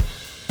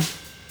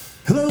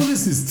Hello,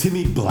 this is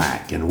Timmy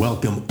Black, and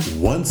welcome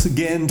once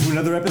again to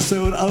another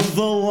episode of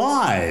The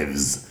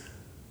Lives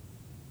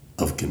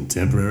of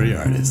Contemporary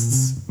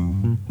Artists.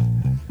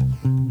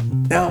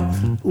 Now,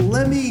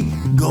 let me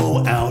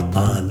go out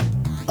on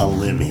a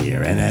limb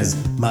here, and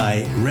as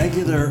my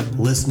regular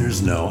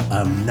listeners know,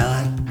 I'm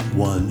not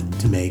one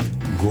to make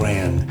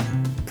grand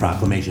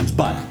proclamations,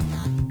 but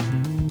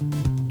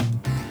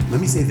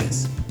let me say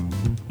this.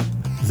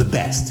 The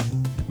best,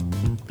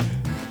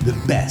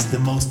 the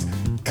most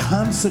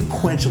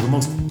consequential, the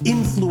most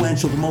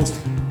influential, the most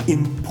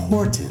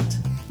important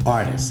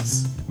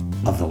artists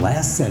of the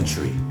last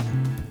century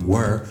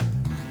were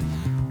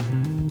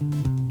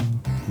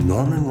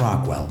Norman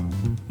Rockwell,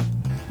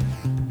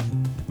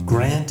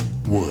 Grant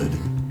Wood,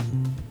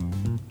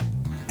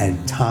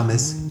 and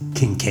Thomas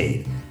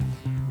Kinkade.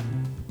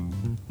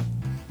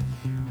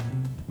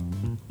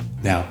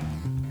 Now,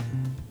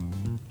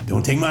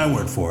 don't take my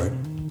word for it.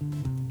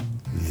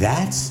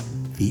 That's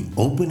the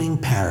opening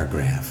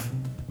paragraph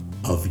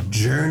of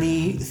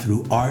Journey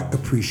Through Art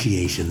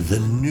Appreciation, the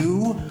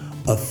new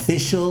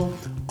official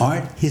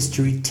art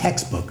history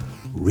textbook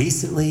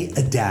recently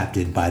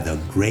adapted by the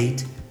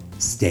great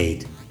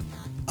state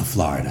of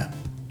Florida.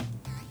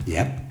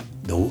 Yep,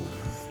 the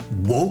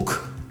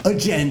woke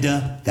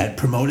agenda that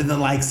promoted the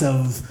likes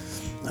of,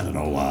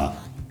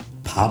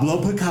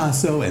 Pablo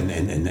Picasso and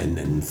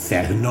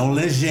Fernand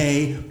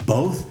Léger,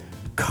 both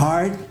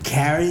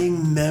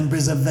card-carrying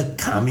members of the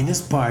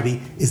Communist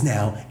Party, is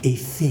now a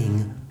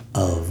thing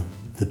of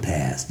the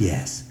past.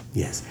 Yes.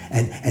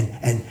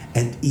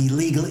 And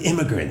illegal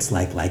immigrants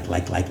like Willem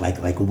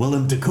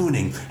de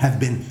Kooning have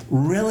been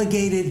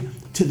relegated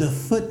to the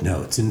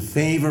footnotes in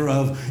favor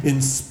of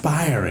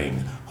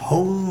inspiring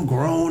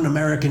homegrown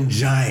American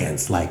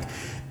giants like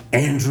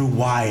Andrew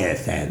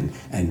Wyeth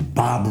and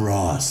Bob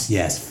Ross.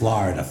 Yes,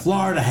 Florida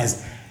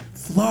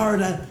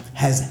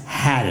has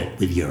had it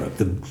with Europe.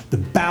 The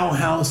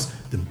Bauhaus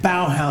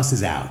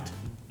is out.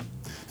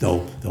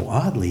 Though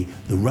oddly,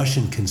 the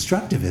Russian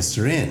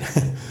constructivists are in.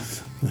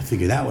 I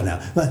figured that one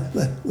out.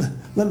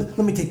 Let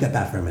me take that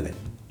back for a minute.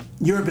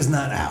 Europe is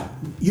not out.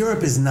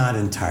 Europe is not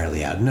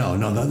entirely out. No.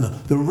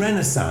 The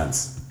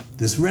Renaissance,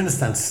 this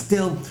Renaissance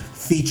still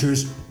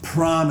features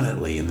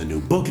prominently in the new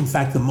book. In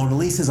fact, the Mona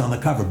Lisa is on the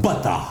cover.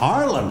 But the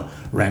Harlem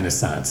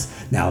Renaissance,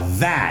 now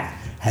that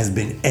has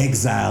been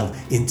exiled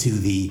into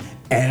the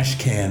ash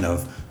can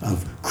of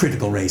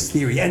critical race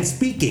theory. And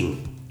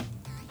speaking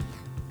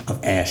of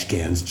ash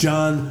cans,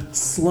 John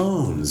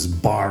Sloane's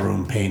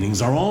barroom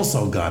paintings are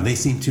also gone. They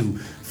seem to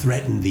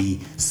threaten the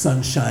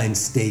Sunshine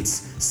State's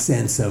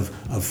sense of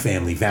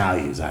family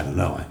values. I don't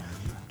know. I'm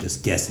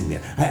just guessing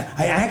there.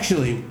 I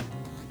actually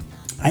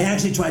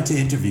tried to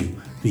interview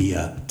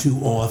the two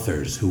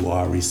authors who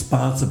are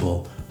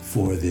responsible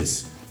for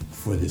this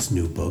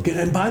new book.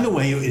 And by the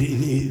way,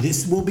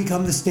 this will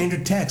become the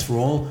standard text for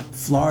all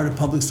Florida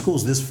public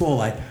schools this fall.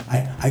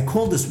 I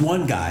called this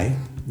one guy,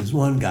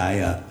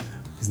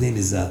 his name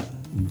is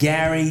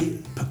Gary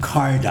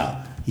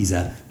Picarda. He's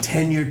a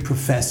tenured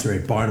professor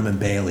at Barnum and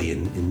Bailey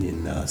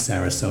in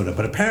Sarasota,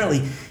 but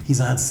apparently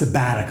he's on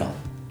sabbatical,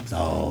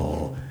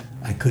 so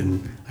I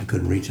couldn't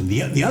reach him.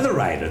 The other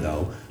writer,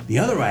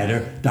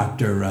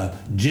 Dr.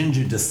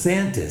 Ginger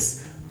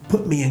DeSantis,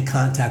 put me in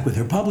contact with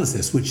her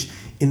publicist, which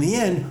in the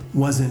end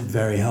wasn't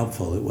very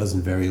helpful. It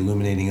wasn't very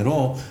illuminating at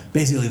all.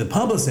 Basically, the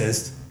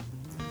publicist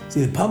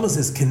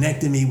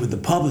connected me with the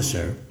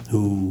publisher,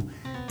 who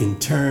in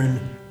turn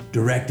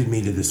directed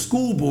me to the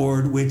school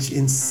board, which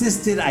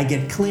insisted I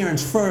get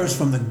clearance first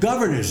from the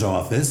governor's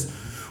office,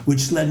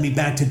 which led me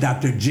back to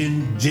Dr.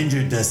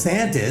 Ginger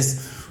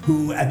DeSantis,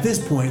 who at this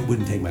point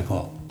wouldn't take my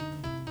call.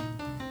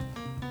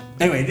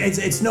 Anyway,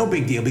 it's no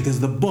big deal because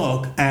the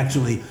book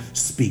actually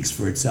speaks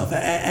for itself.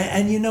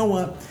 And you know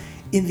what?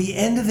 In the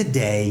end of the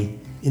day,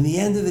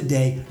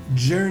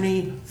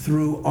 Journey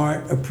Through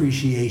Art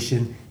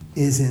Appreciation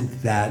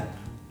isn't that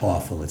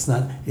awful. It's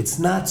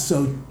not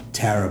so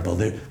terrible.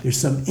 There's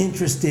some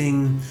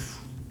interesting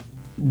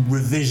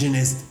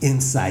revisionist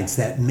insights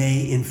that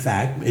may in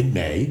fact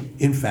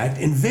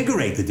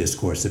invigorate the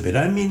discourse a bit.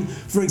 I mean,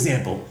 for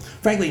example,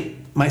 frankly,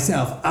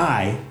 myself,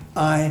 I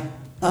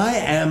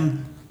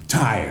am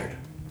tired.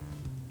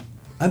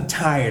 I'm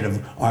tired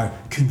of our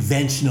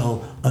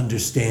conventional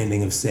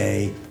understanding of,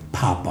 say,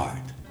 pop art.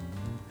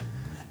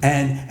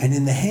 And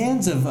in the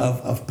hands of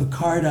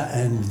Picarda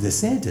and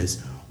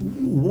DeSantis,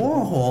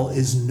 Warhol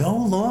is no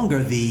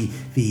longer the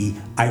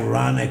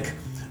ironic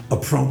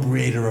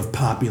appropriator of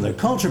popular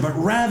culture, but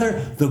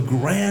rather the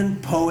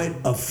grand poet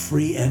of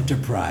free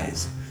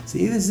enterprise.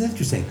 See, this is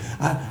interesting.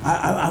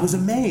 I was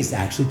amazed,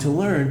 actually, to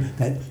learn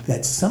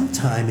that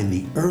sometime in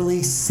the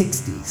early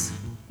 60s,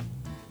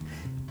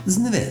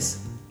 listen to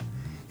this,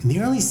 in the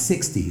early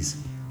 60s,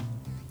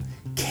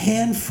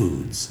 canned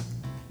foods,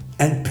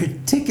 and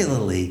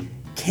particularly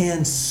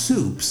canned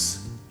soups,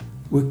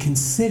 were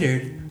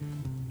considered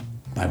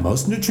by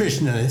most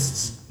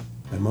nutritionists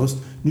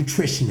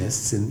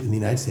in the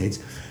United States,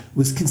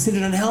 was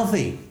considered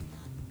unhealthy.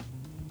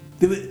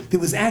 There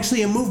was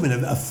actually a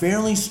movement, a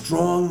fairly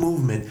strong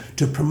movement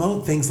to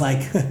promote things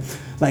like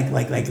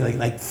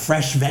like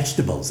fresh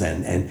vegetables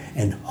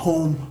and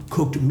home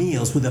cooked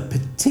meals, with a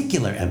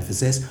particular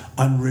emphasis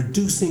on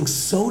reducing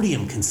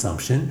sodium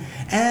consumption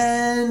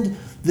and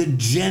the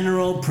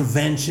general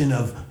prevention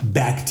of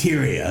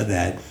bacteria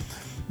that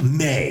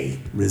may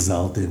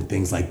result in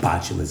things like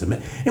botulism.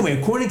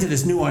 Anyway, according to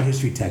this new art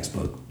history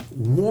textbook,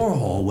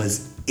 Warhol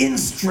was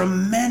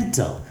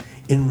instrumental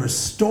in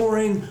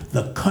restoring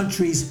the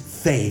country's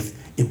faith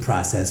in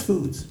processed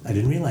foods. I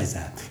didn't realize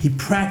that. He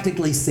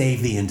practically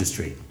saved the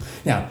industry.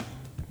 Now,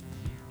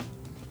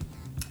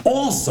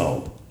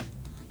 also,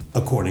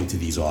 according to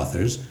these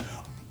authors,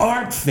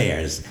 art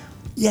fairs,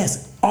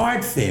 yes,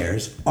 art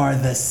fairs are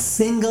the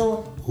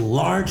single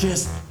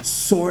largest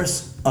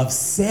source of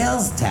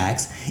sales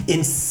tax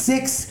in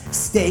 6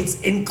 states,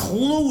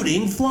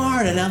 including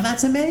Florida. Now,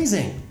 that's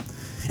amazing.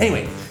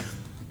 Anyway,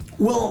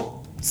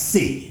 we'll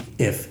see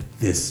if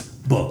this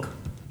book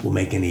will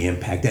make any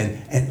impact. And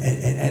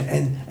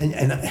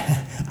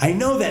I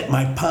know that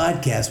my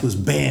podcast was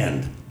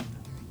banned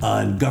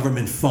on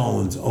government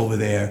phones over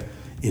there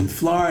in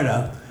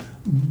Florida,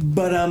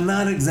 but I'm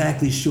not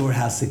exactly sure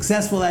how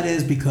successful that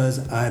is,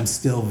 because I'm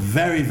still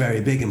very,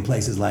 very big in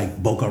places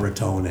like Boca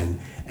Raton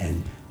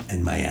and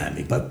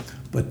Miami. But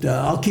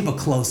I'll keep a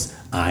close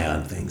eye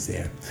on things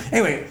there.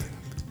 Anyway,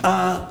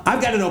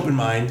 I've got an open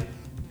mind.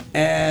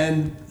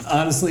 And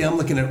honestly, I'm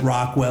looking at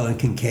Rockwell and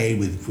Kincaid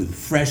with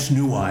fresh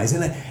new eyes.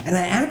 And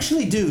I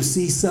actually do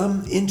see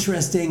some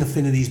interesting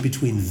affinities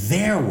between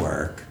their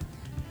work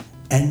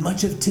and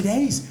much of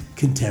today's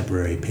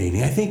contemporary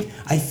painting.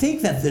 I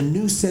think that the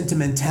new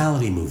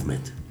sentimentality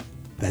movement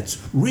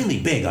that's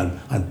really big on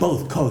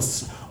both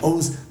coasts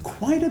owes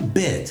quite a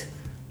bit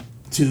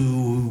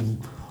to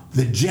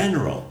the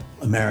general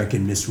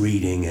American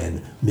misreading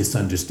and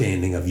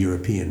misunderstanding of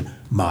European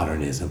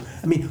modernism.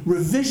 I mean,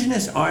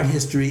 revisionist art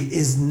history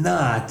is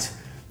not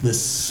the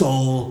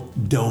sole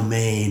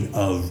domain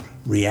of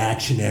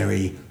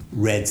reactionary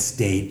red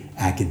state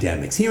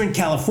academics. Here in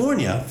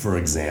California, for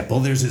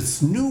example, there's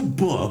this new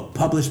book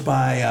published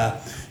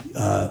by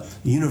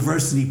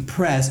University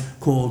Press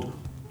called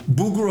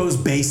Bouguereau's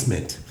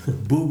Basement.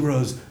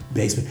 Bouguereau's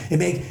Basement.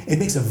 It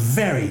makes a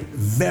very,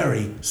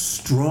 very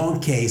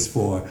strong case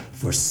for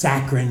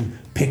saccharine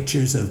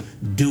pictures of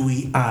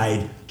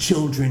dewy-eyed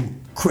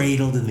children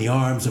cradled in the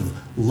arms of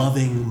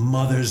loving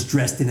mothers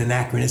dressed in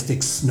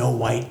anachronistic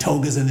snow-white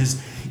togas, and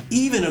there's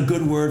even a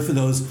good word for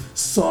those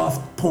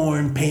soft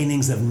porn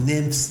paintings of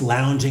nymphs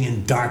lounging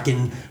in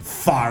darkened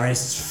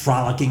forests,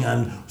 frolicking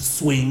on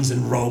swings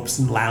and ropes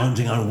and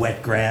lounging on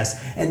wet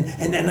grass. And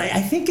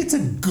I think it's a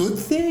good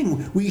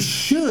thing. We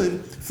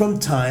should, from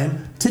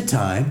time to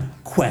time,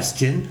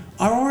 question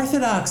our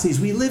orthodoxies.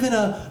 We live in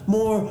a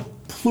more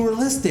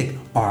pluralistic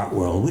art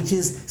world, which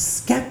is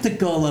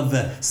skeptical of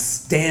the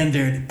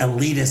standard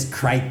elitist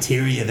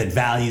criteria that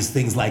values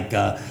things like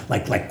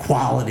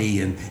quality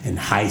and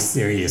high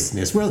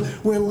seriousness.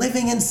 We're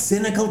living in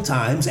cynical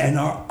times, and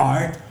our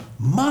art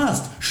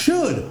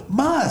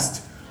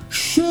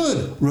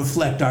should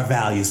reflect our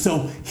values.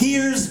 So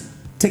here's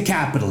to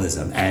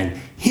capitalism, and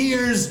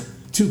here's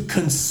to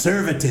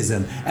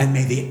conservatism, and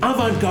may the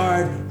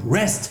avant-garde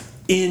rest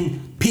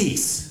in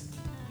peace.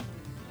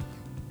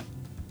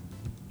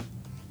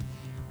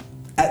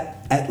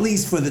 At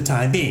least for the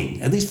time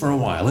being, at least for a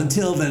while,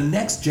 until the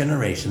next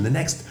generation, the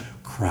next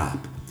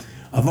crop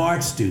of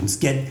art students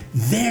get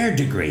their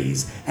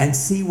degrees and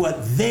see what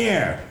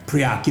their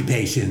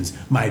preoccupations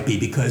might be.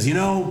 Because,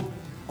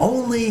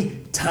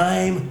 only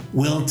time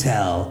will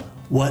tell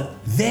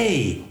what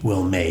they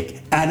will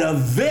make out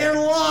of their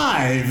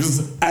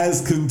lives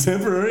as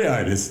contemporary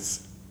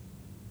artists.